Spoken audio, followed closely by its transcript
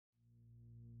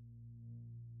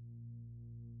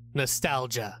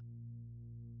Nostalgia.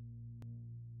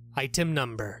 Item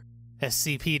Number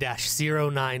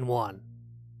SCP-091.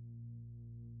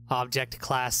 Object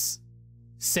Class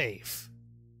Safe.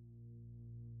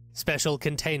 Special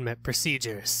Containment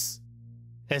Procedures.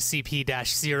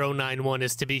 SCP-091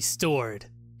 is to be stored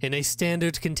in a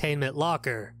standard containment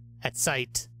locker at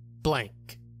Site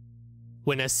blank.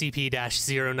 When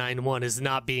SCP-091 is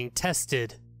not being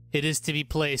tested, it is to be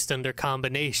placed under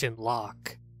combination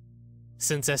lock.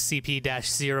 Since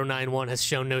SCP-091 has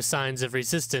shown no signs of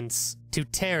resistance to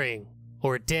tearing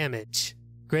or damage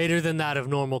greater than that of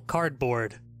normal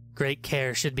cardboard, great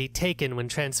care should be taken when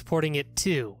transporting it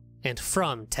to and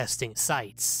from testing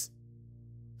sites.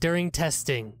 During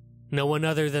testing, no one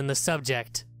other than the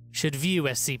subject should view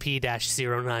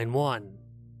SCP-091.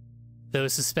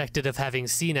 Those suspected of having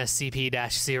seen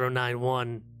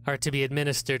SCP-091 are to be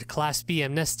administered Class B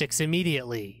amnestics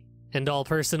immediately, and all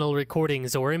personal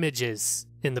recordings or images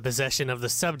in the possession of the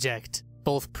subject,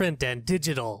 both print and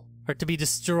digital, are to be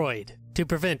destroyed to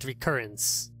prevent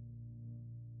recurrence.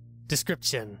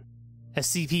 Description: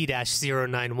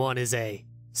 SCP-091 is a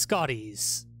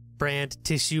Scotties brand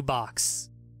tissue box,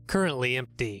 currently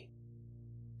empty.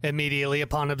 Immediately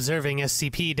upon observing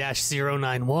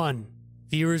SCP-091,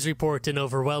 viewers report an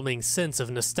overwhelming sense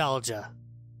of nostalgia.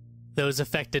 Those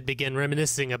affected begin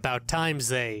reminiscing about times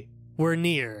they were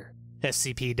near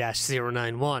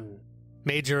SCP-091,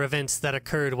 major events that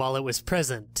occurred while it was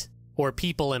present, or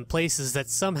people and places that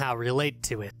somehow relate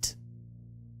to it.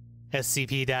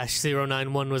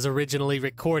 SCP-091 was originally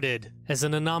recorded as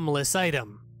an anomalous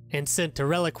item and sent to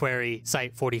Reliquary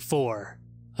Site-44,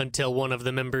 until one of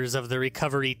the members of the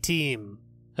recovery team,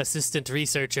 Assistant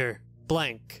Researcher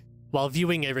blank, while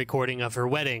viewing a recording of her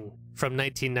wedding from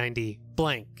 1990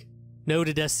 blank,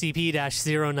 noted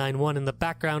SCP-091 in the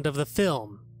background of the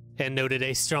film, and noted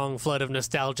a strong flood of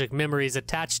nostalgic memories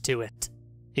attached to it,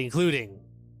 including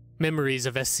memories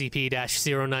of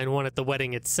SCP-091 at the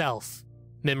wedding itself,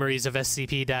 memories of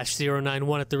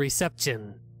SCP-091 at the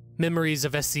reception, memories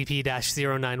of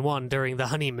SCP-091 during the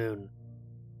honeymoon.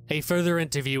 A further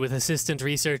interview with Assistant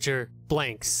Researcher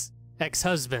blank's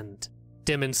ex-husband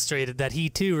demonstrated that he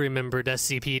too remembered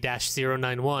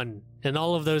SCP-091 in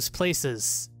all of those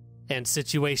places and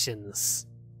situations.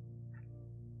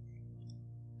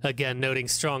 Again noting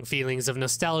strong feelings of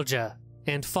nostalgia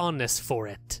and fondness for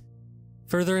it.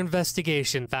 Further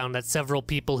investigation found that several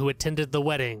people who attended the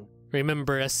wedding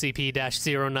remember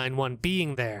SCP-091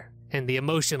 being there and the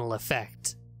emotional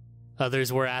effect.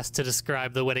 Others were asked to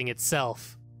describe the wedding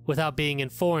itself without being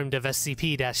informed of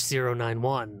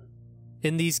SCP-091.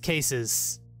 In these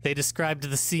cases, they described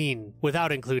the scene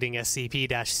without including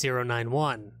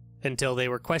SCP-091 until they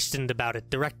were questioned about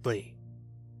it directly.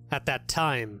 At that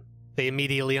time, they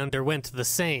immediately underwent the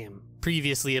same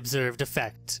previously observed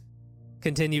effect.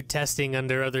 Continued testing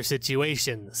under other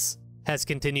situations has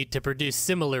continued to produce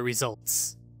similar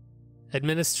results.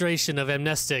 Administration of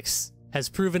amnestics has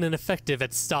proven ineffective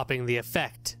at stopping the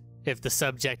effect if the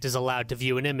subject is allowed to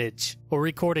view an image or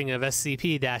recording of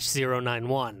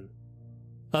SCP-091.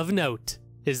 Of note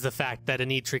is the fact that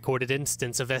in each recorded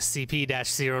instance of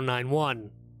SCP-091,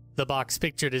 the box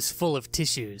pictured is full of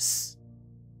tissues.